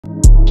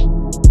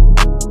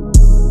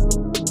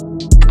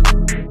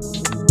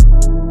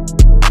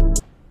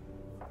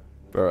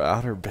Bro,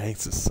 Outer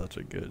Banks is such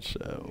a good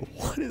show.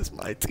 What is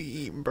my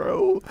team,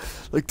 bro?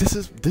 Like this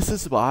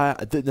is why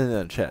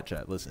no,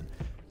 chat, listen.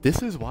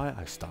 This is why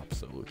I stopped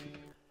solo queuing.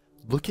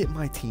 Look at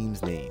my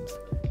team's names.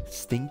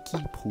 Stinky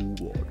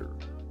Poolwater,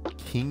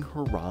 King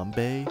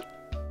Harambe,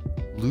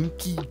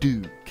 Lukey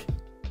Duke.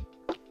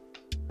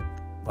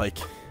 Like,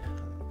 yeah.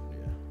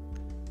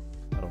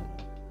 I don't know.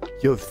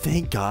 Yo,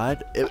 thank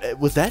God.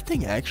 Was that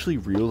thing actually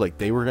real? Like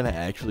they were gonna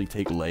actually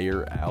take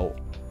Lair out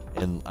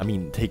and I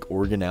mean take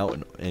Organ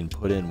out and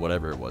put in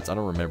whatever it was. I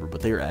don't remember,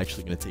 but they were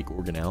actually gonna take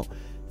Organ out.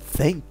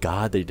 Thank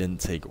God they didn't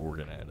take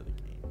Organ out of the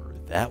game, bro.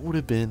 That would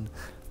have been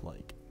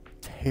like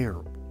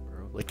terrible,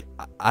 bro. Like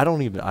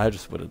I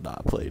just would have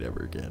not played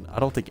ever again. I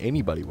don't think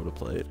anybody would have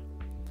played.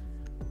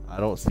 I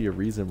don't see a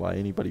reason why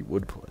anybody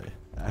would play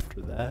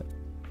after that.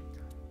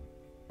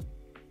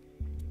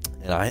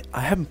 And I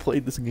haven't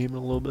played this game in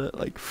a little bit,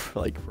 like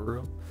for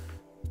real.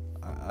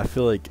 I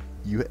feel like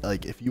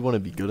if you want to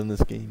be good in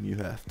this game, you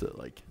have to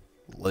like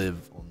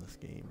live on this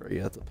game, right?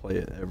 You have to play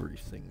it every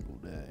single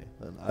day,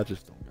 and I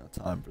just don't got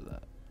time for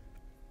that.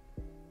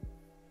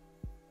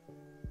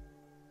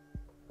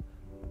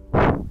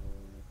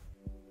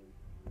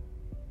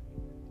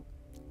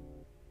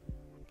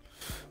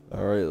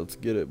 All right, let's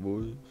get it,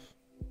 boys.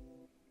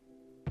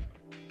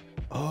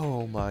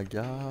 Oh my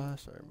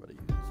gosh, everybody.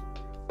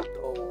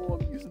 Oh,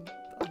 I'm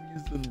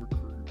using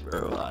recruit,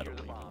 bro. I don't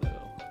even know.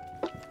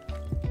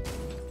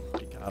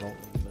 Like, I don't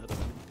even know.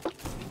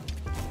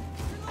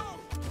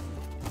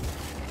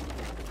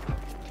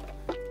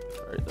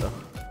 Alright, though.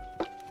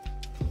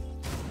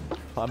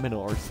 I'm in an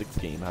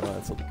R6 game. How do I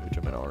tell the coach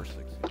I'm in an R6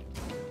 game?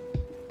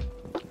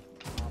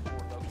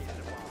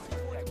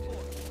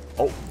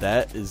 Oh,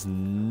 that is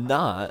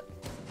not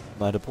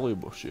my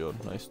deployable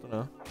shield. Nice to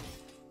know.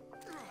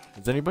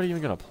 Is anybody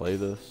even gonna play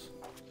this?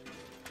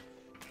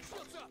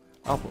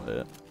 I'll play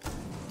it.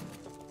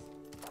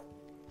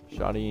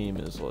 Shot aim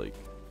is like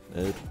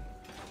mid.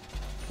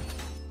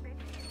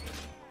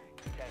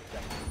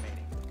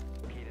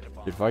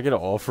 If I get an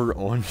offer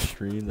on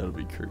stream, that'll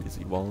be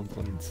crazy while I'm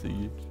playing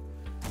Siege.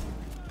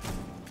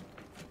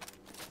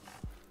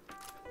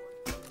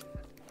 That'll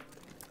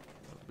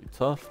be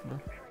tough, bro.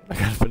 I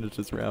gotta finish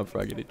this round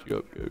before I get hit you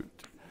up, goat.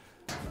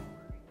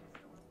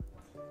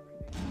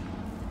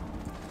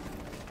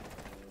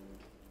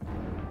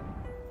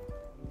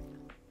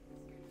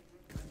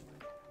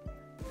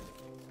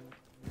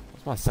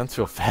 My sense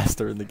feel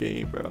faster in the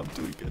game, bro. I'm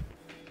tweaking.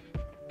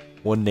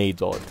 One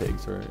nade's all it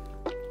takes, right?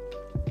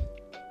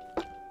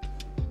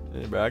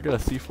 Hey, bro, I got a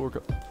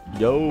C4.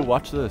 Yo,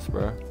 watch this,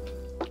 bro.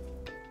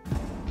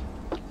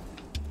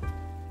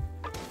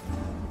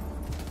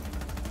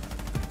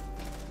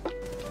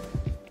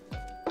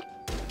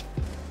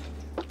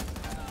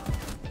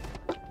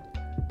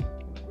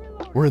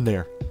 We're in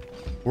there.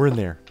 We're in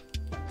there.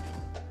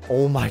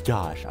 Oh my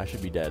gosh, I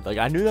should be dead. Like,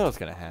 I knew that was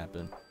gonna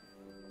happen,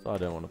 so I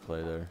didn't want to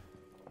play there.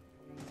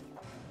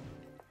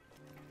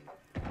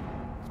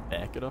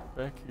 Back it up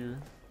back here.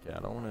 Yeah,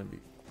 I don't want to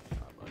be.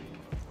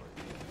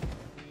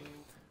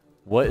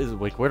 What is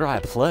like? Where do I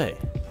play?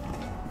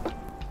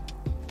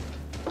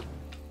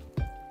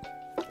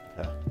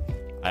 Okay.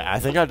 I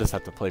think I just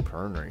have to play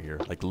Pern right here.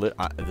 Like,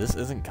 this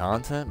isn't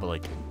content, but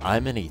like,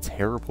 I'm in a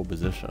terrible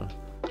position.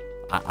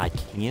 I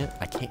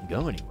can't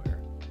go anywhere.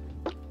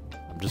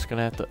 I'm just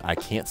gonna have to. I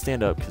can't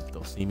stand up because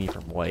they'll see me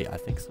from white. I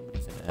think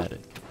somebody's in the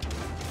attic.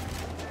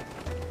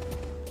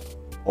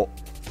 Oh.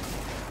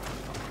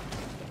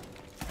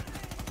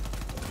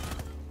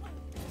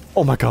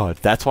 Oh my god,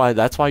 that's why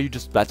you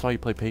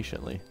play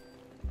patiently.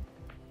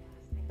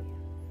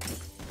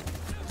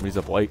 Somebody's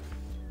up white.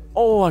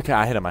 Oh, okay,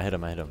 I hit him. Alright,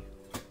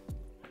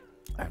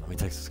 let me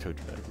text this coach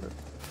back, bro.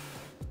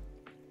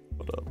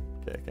 What up?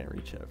 Okay, I can't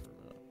reach out for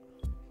that.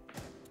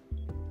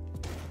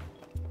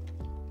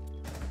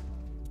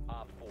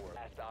 Op 4,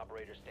 last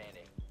operator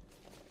standing.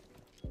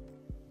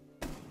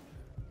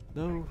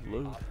 No,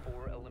 load. Op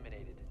 4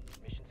 eliminated.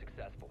 Mission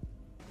successful.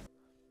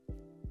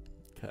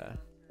 Okay.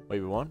 Wait,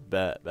 we won?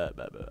 Bet.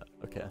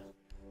 Okay.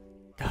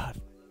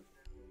 God.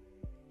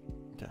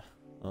 Okay.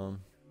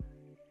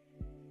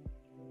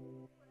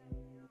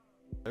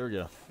 There we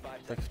go.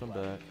 Text him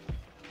back.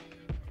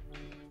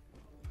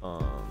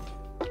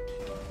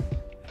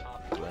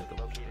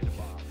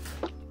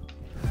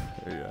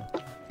 There you go.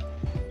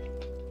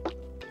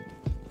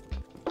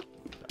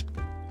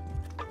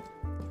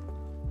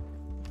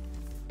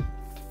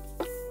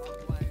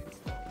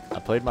 I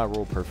played my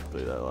role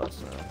perfectly that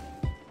last round.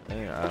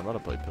 Dang, I'm about to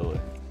play Pillar.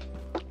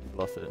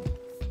 Bluff it.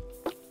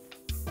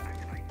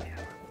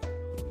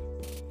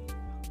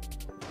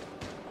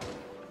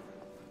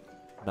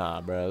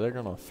 Nah, bro, they're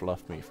gonna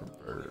fluff me from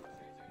Bird.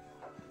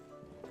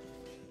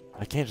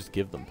 I can't just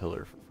give them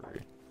Pillar for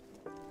free.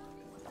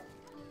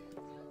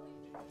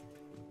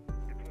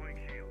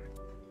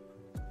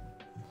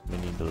 They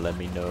need to let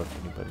me know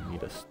if anybody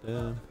need a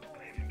stem.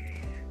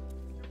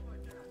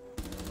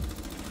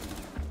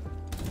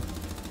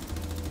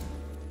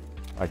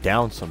 I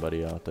downed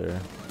somebody out there.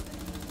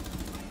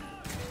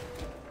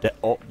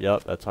 Oh,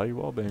 yep, that's how you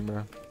wallbang,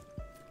 bro.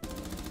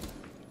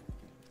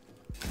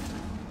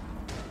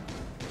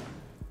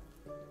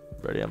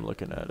 already. I'm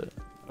looking at it.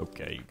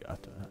 Okay, you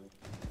got that.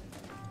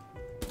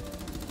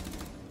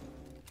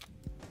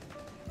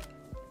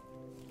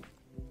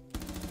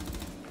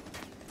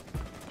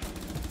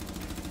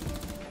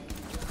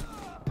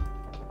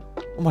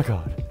 Oh my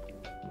god.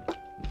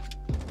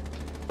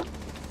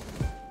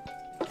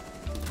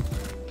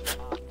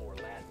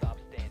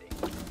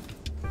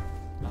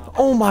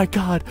 Oh my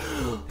god.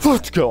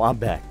 Let's go. I'm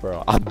back,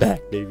 bro. I'm back,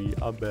 baby.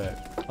 I'm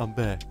back. I'm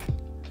back.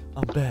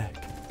 I'm back.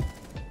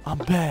 I'm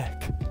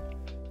back.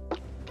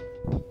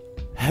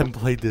 Haven't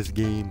played this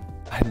game.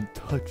 I haven't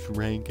touched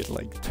rank in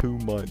like 2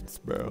 months,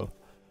 bro.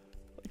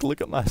 Like,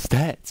 look at my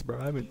stats, bro.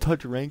 I haven't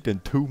touched ranked in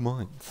 2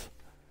 months.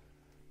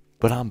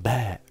 But I'm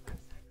back.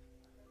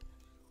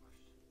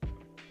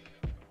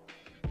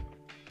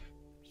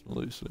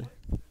 Lucy.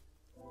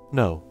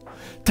 No.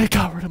 They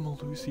got rid of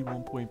Malusi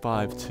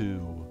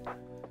 1.52.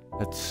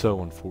 That's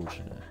so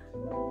unfortunate.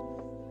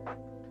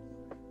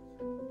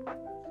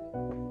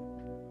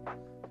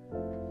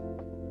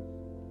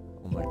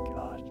 Oh my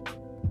god.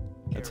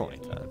 That's only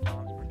 10.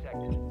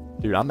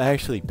 Dude, I'm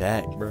actually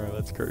back, bro.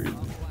 That's crazy.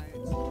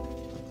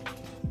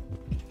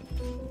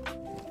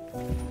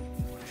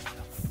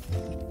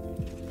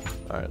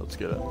 Alright, let's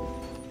get it.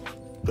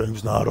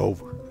 Game's not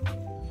over.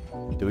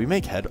 Did we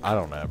make head? I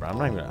don't know, bro. I'm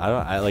not even.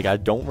 I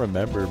don't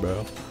remember,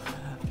 bro.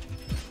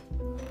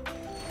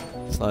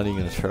 It's not even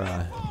gonna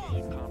try.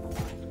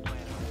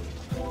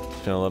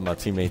 Just gonna let my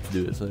teammates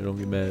do it so they don't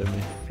get mad at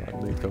me. I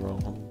make the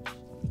wrong home.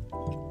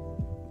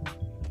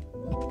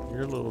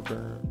 You're a little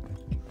burn.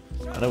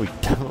 I know we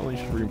definitely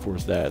should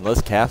reinforce that.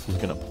 Unless Castle's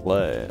gonna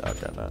play.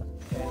 Okay, no.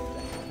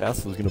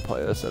 Castle's gonna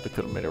play. I said I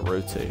could have made it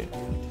rotate.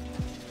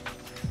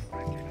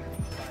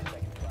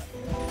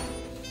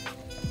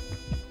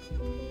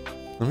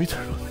 Let me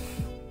turn on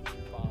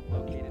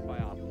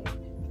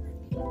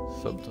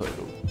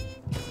subtitle.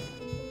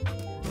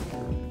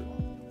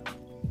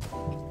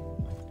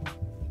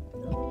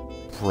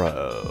 Bro,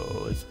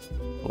 let's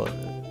play.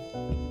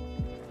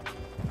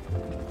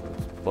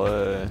 Let's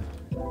play.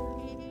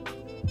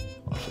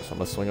 Watch this. I'm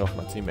gonna swing off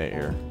my teammate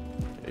here.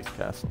 Ace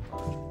Castle.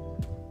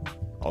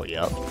 Oh,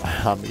 yeah.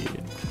 I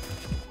mean.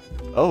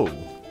 Oh.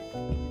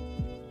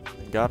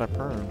 Got a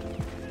permed.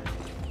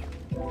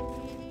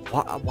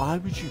 Why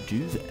would you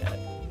do that?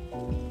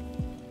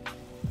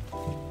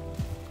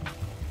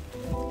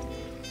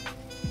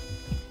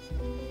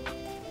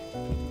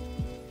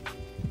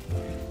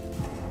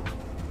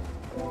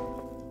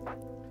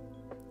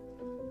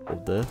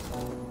 Hold this.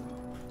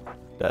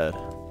 Dead.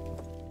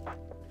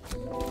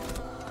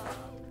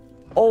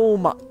 Oh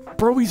my,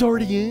 bro, he's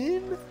already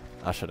in?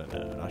 I should have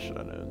known. I should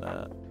have known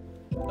that.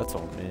 That's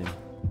on me.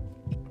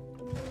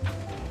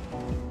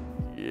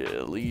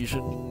 Yeah,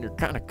 Legion, you're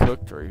kind of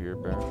cooked right here,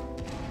 bro.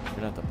 You're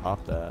gonna have to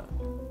pop that.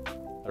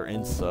 They're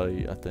in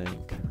sight, I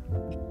think.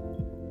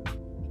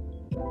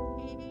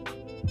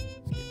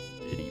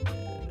 Itty bit.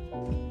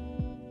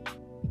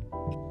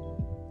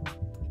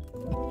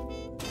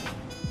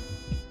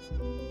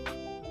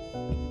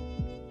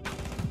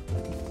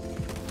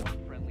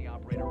 Friendly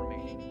operator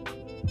remaining.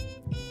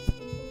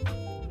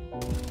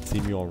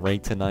 See me on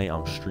rank tonight.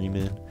 I'm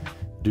streaming.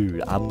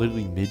 Dude, I'm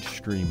literally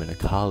mid-stream and a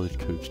college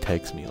coach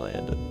texts me,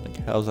 Landon. Like,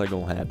 how's that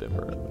gonna happen,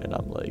 bro? And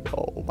I'm like,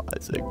 oh my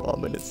Sigma,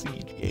 I'm in a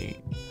siege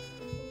game.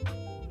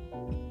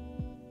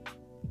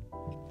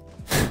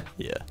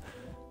 Yeah.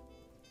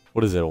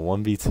 What is it, a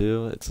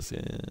 1v2? It's,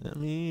 I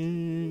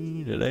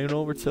mean, it ain't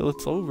over till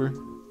it's over.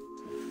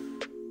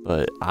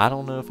 But I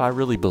don't know if I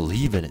really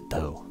believe in it,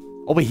 though.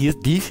 Oh, wait, he has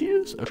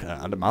defuse?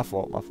 Okay, my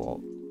fault, my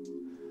fault.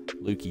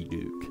 Lukey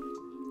Duke.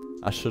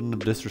 I shouldn't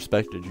have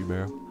disrespected you,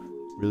 bro.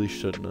 Really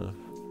shouldn't have.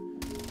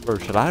 Bro,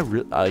 should I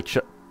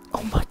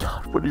oh my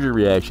god, what is your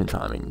reaction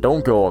timing?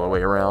 Don't go all the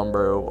way around,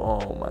 bro.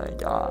 Oh my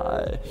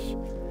gosh.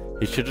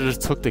 He should have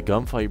just took the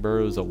gunfight,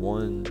 bro, as a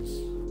ones.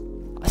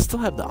 I still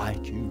have the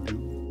IQ, dude.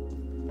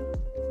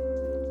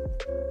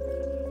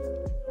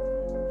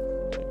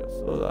 I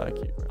still have the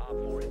IQ, bro.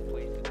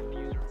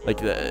 Like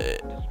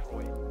that.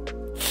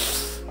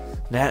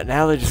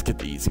 Now they just get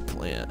the easy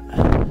plant.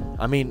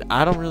 I mean,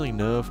 I don't really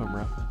know if I'm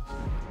roughing.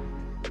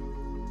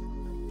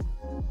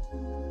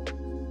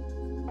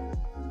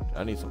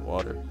 I need some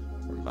water.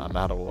 I'm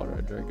out of water.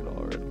 I drank it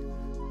already.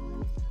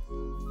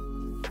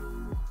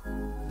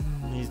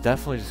 He's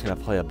definitely just gonna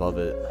play above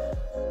it.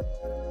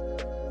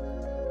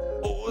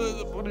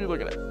 Oh, what are you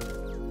looking at?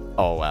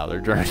 Oh wow, they're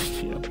drowning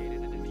you.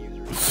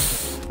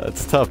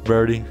 That's tough,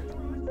 birdie.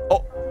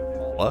 Oh,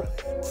 what?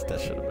 That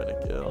should have been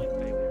a kill.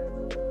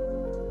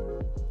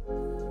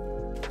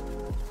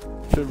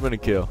 Should have been a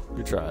kill.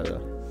 Good try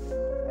though.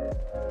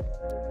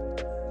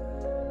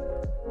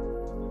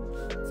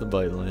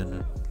 Somebody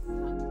landed.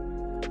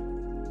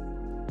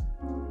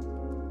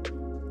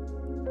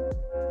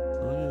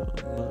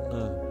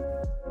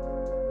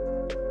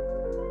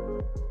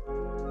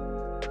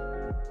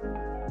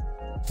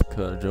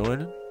 Cuz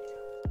joining.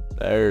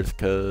 There's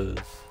Cuz.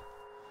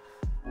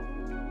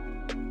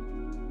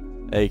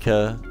 Hey,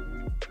 Cuz.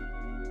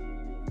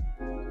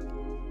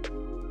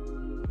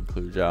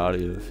 include your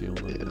audio if you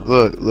want.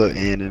 Look,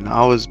 and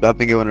I've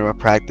been going to my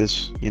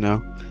practice.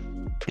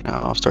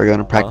 I'll start going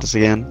to practice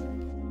again.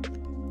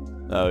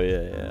 Oh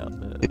yeah.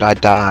 Dude, I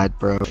died,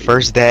 bro.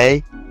 First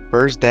day,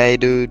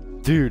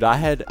 dude. Dude,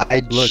 I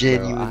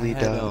genuinely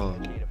died.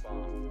 died.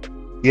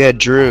 Yeah,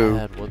 Drew.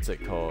 What's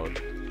it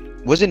called?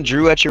 Wasn't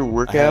Drew at your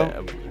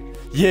workout?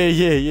 Yeah.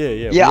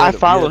 Yeah, I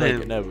follow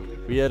him.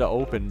 We had to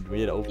open.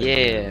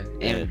 Yeah,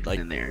 and like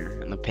in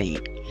there in the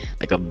paint,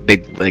 like a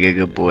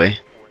good boy.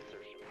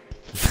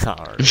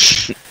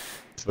 Alright.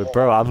 But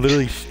bro, I'm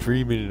literally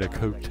streaming and a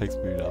coach texts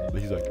me and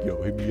he's like,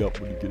 "Yo, hit me up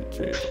when you get a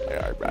chance." I'm like,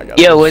 "Alright, bro, I got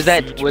Yo, was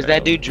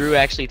that dude Drew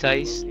actually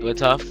tough?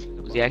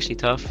 Was he actually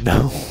tough?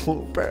 No,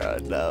 bro,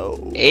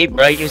 no. Hey,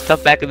 bro, he was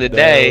tough back in the No,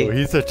 day.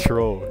 he's a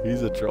troll.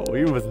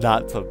 He was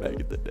not tough back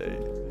in the day.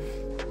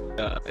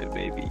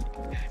 Maybe.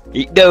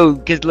 No,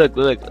 cause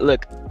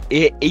look.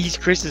 He's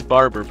Chris's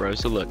barber, bro.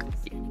 So look,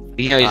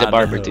 he's a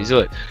barber too. So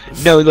look,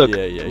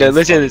 Yeah, no,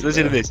 listen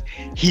to this.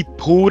 He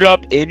pulled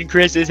up in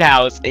Chris's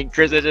house, and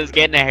Chris is just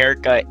getting a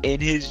haircut in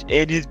his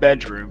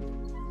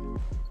bedroom.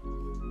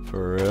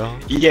 For real?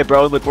 Yeah,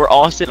 bro. Look, we're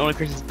all sitting on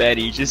Chris's bed.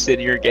 He's just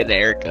sitting here getting a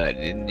haircut,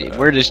 and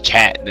we're just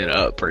chatting it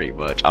up, pretty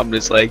much. I'm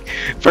just like,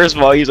 first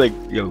of all, he's like,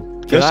 "Yo,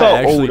 guess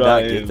how old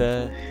I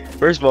am."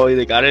 First of all, I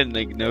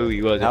didn't know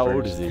he was. How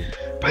old is he?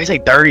 Bro, he's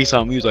like 30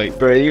 something. He was like,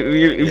 bro,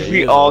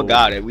 we all old.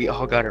 got it. We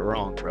all got it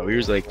wrong, bro. He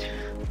was like,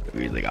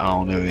 I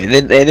don't know.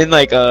 And then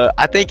like,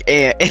 I think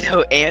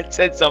Ant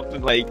said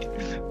something like,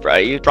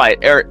 bro, he was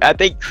probably, or I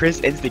think Chris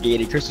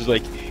instigated. Chris was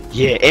like,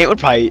 yeah, Ant would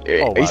probably.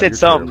 He said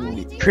something.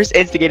 Terrible. Chris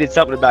instigated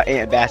something about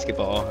Ant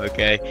basketball.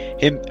 Okay,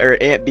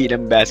 Ant beat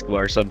him in basketball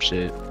or some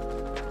shit.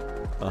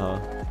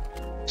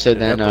 So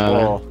then,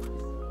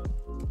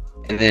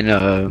 and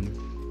then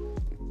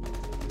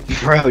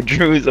bro,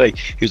 Drew was like,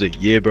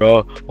 yeah,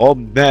 bro,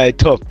 I'm mad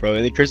tough, bro.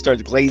 And then Chris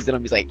starts glazing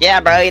him. He's like,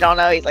 yeah, bro, you don't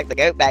know. He's like the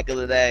goat back of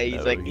the day.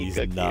 He's like, he's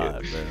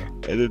not, bro.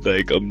 And then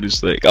like,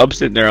 I'm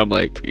sitting there. I'm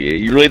like, yeah,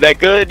 you really that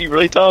good? You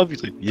really tough?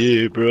 He's like,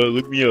 yeah, bro,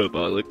 look me up.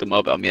 I looked him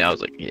up. I mean, I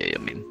was like, yeah,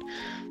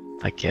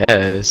 I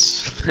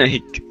guess.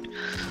 I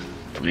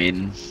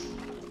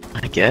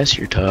guess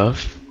you're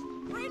tough.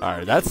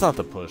 Alright, that's not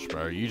the push,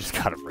 bro. You just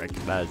gotta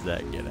recognize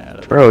that and get out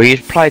of it. Bro, he's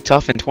probably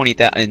tough in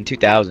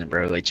 2000,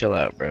 bro. Like, chill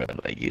out, bro.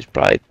 Like, he's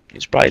probably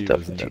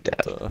tough in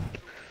 2000.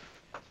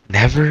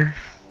 Never?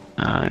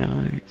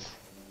 I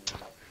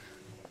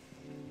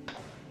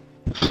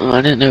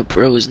didn't know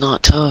bro was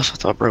not tough. I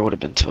thought bro would have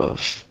been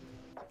tough.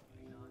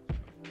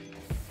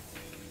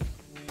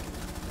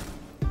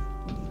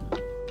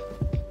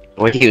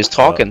 The way he was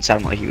talking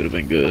sounded like he would have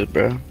been good,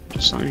 bro.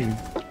 Just saying.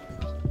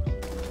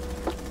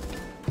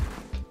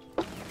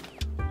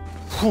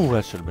 Whew,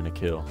 that should have been a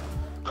kill.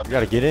 You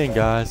gotta get in,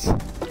 guys.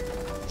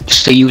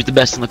 So you was the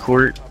best on the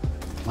court,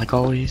 like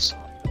always.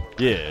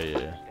 Yeah.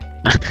 yeah.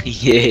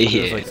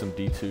 There's like some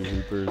D2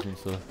 hoopers and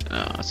stuff.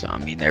 So I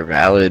mean they're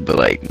valid, but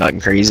like nothing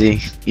crazy.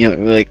 You know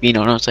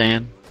what I'm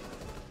saying?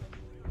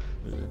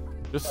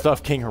 Good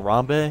stuff, King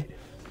Harambe.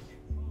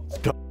 Let's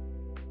go.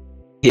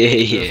 Yeah.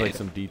 There's like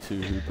some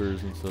D2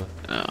 hoopers and stuff.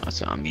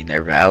 So I mean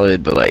they're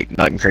valid, but like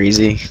nothing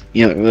crazy.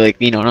 You know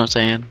what I'm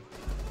saying?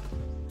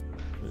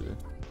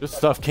 Good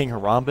stuff, King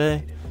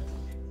Harambe.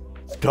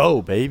 Let's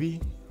go,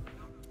 baby.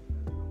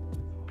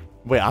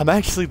 Wait, I'm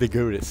actually the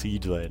goat at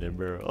Siege Landing,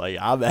 bro. Like,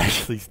 I'm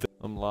actually still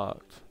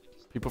unlocked.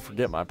 People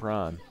forget my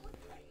prime.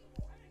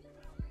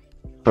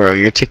 Bro,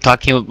 your TikTok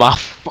came up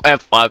off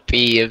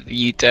FYP of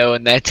Yuto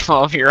and that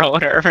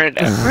 12-year-old or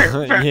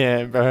whatever.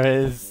 Yeah, bro,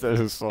 it's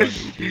so funny,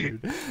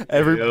 dude.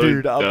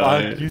 Dude,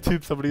 on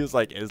YouTube, somebody was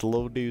like, "Is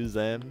Lil Dude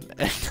Zen?"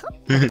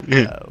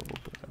 No,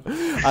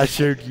 I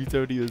showed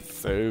Yuto and he was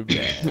so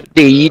mad.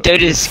 Dude, Yuto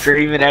just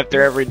screaming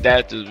after every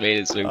death just made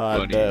it so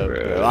funny, know,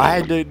 bro. I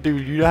had to,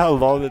 dude, you know how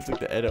long it took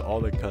to edit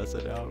all the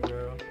cussing out,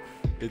 bro?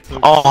 It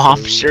took I'm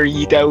so sure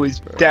Yuto long, was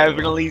bro.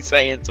 definitely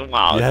saying some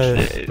wild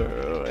shit.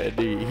 Bro, and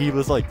he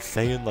was like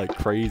saying like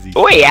crazy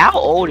Wait, shit. how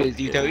old is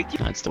Yuto? He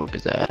can't still whip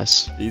his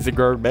ass. He's a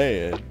grown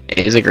man.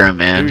 He's a grown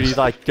man. Dude, he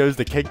like goes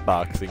to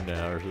kickboxing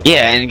now or something.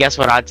 Yeah, and guess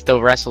what? I'd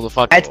still wrestle the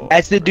fuck.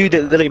 That's the dude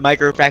that literally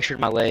microfractured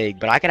my leg,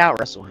 but I could out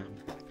wrestle him.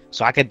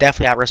 So I could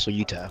definitely out wrestle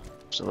Yuto.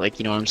 So like,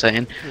 you know what I'm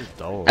saying?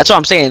 That's what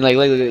I'm saying. Like,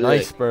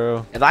 Nice,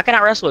 bro. If I can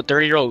out wrestle a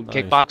 30-year-old Nice,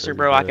 kickboxer,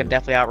 bro, I good. can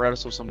definitely out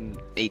wrestle some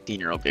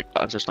 18-year-old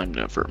kickboxer. So I'm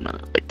doing it for a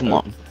minute. Like, come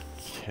on.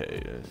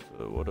 Okay,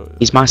 so what do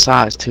He's my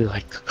size too.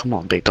 Like, come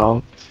on, big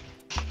dog.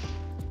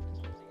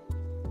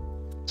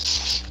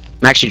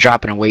 I'm actually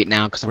dropping a weight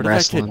now because I'm Where did that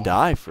wrestling. kid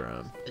die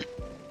from?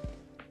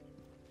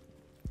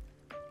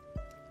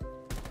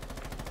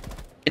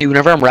 Dude,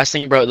 whenever I'm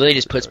wrestling, bro, it literally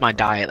just puts my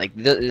diet. Like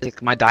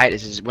my diet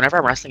is just, whenever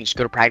I'm wrestling, just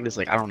go to practice.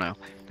 Like, I don't know.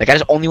 Like, I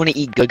just only want to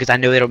eat good because I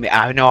know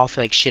I'll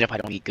feel like shit if I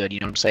don't eat good. You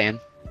know what I'm saying?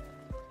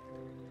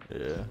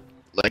 Yeah.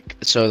 Like,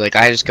 so like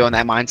I just go in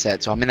that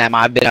mindset. So I'm in that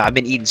mind. I've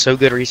been eating so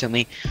good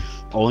recently,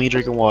 only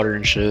drinking water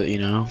and shit. You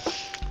know.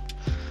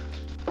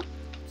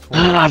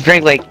 I've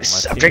drank like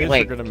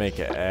gonna make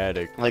an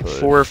addict like push,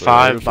 4 or so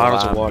 5 here's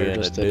bottles what of I'm water gonna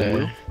just do.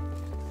 today.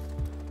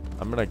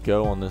 I'm gonna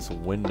go on this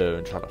window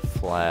and try to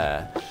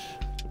flash.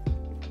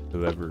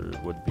 whoever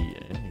would be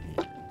in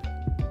here.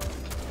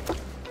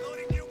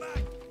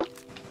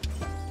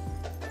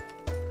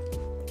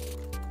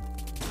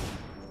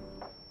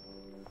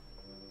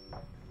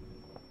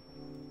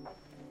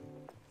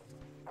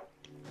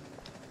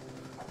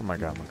 Oh my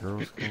god, my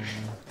girl's calling me.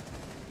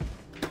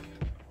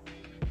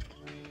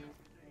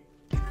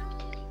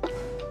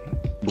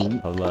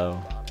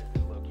 Hello.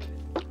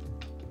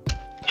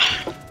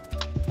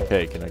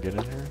 Okay, can I get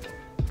in here?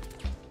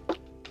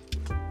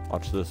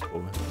 Watch this,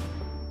 boy.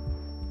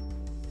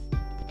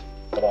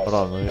 Hold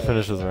on, let me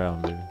finish this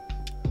round, dude.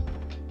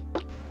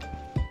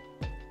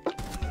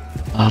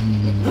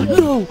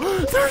 No!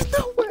 There's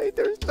no way!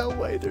 There's no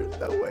way! There's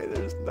no way!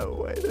 There's no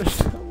way!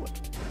 There's no way!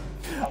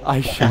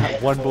 I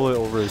shot one bullet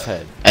over his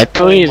head. That's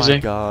Oh my easy.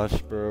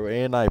 gosh, bro.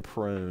 And I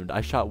proned.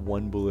 I shot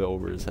one bullet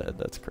over his head.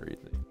 That's crazy.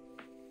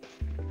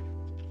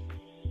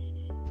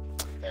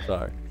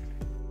 Sorry.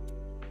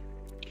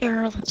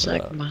 You're the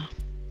Sigma.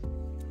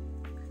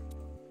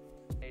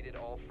 Eliminated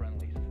all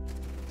friendlies.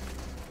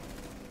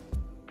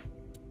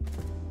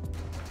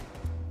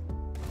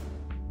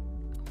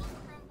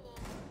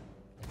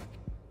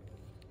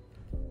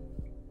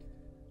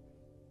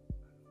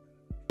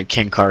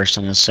 Ken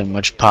Carson has so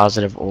much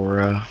positive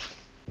aura.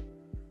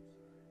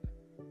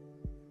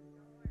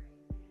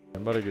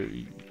 I'm about to go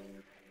eat.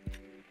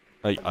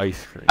 Like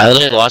ice cream. I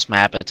literally lost my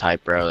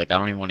appetite, bro. Like I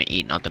don't even want to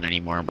eat nothing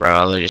anymore, bro.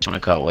 I literally just want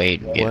to cut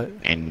weight and, What?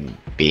 and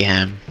be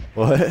him.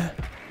 What?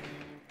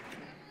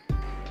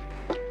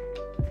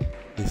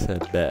 He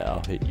said, bet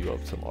I'll hit you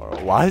up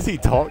tomorrow. Why is he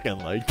talking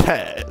like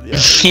that? Yeah,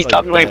 it's He's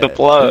talking like the that.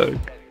 plug.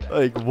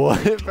 Like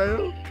what,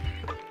 bro?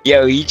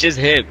 Yo, he just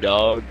him,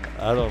 dog.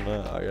 I don't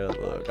know. I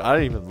gotta look. I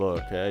didn't even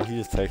look. Yeah? He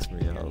just texted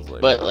me and I was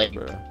like, But, "Oh, like,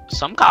 bro."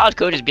 Some college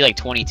coaches be like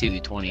 22,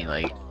 20,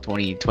 like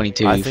 20,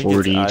 22, I think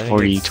 40, it's- I think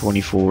 40, it's-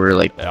 24,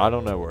 like. I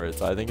don't know where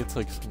it's. I think it's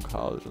like some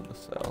college in the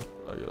south.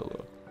 I gotta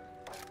look.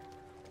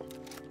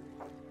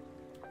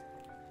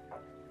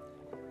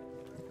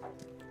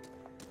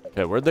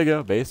 Okay, where'd they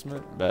go?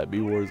 Basement? Bat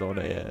B Wars on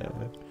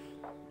AM.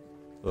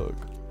 Look.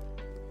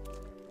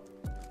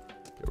 Okay,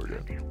 we're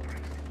good.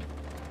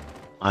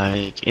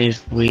 Like,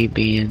 if we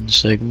be in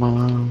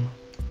Sigma,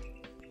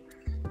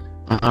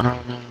 I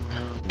don't know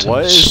how to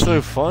What is say-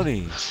 so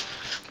funny?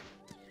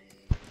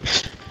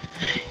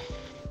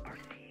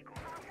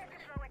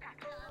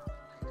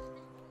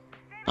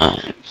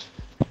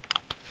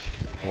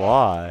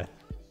 Why?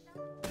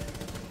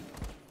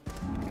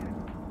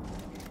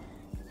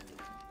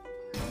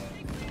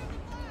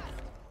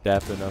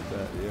 Dapping up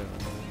that, yeah.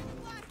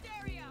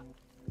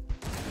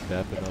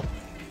 Dapping up.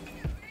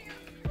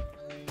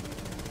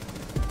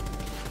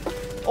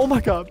 Oh my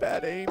god,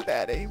 bad aim,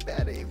 bad aim,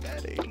 bad aim,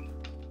 bad aim.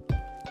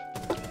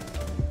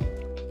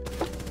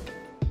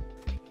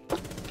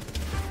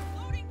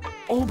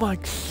 Oh my,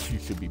 you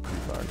should be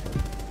pre-fired.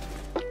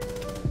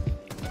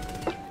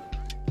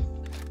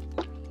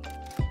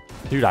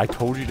 Dude, I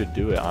told you to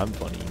do it. I'm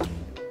funny.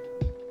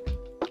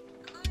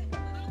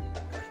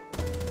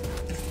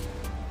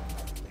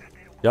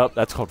 Yup,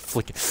 that's called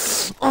flicking.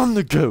 On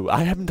the go.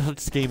 I haven't touched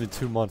this game in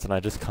 2 months and I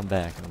just come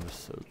back and I'm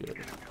just so good.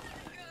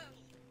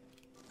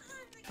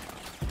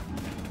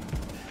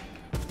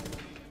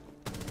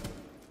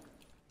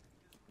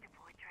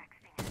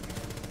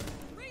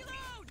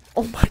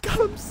 Oh my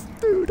god,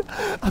 dude,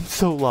 I'm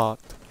so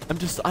locked. I'm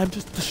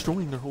just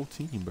destroying their whole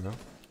team, bro.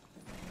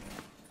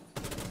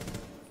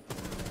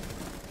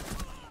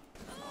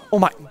 Oh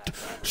my,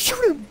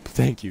 shoot him!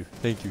 Thank you,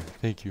 thank you,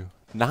 thank you.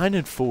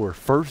 9-4,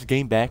 first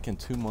game back in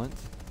 2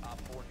 months. Op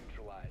 4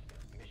 neutralized.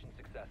 Mission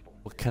successful.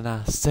 What can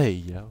I say,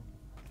 yo?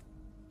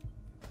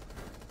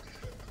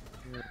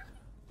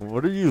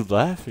 What are you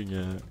laughing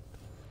at?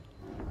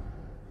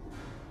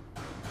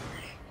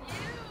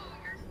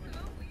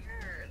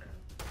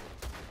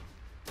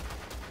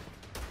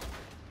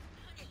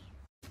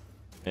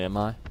 Am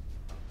I? I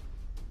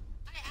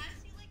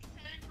asked you like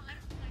 7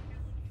 times and I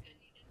really good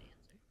you didn't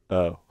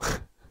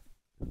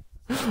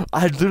answer. Oh.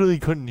 I literally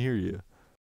couldn't hear you.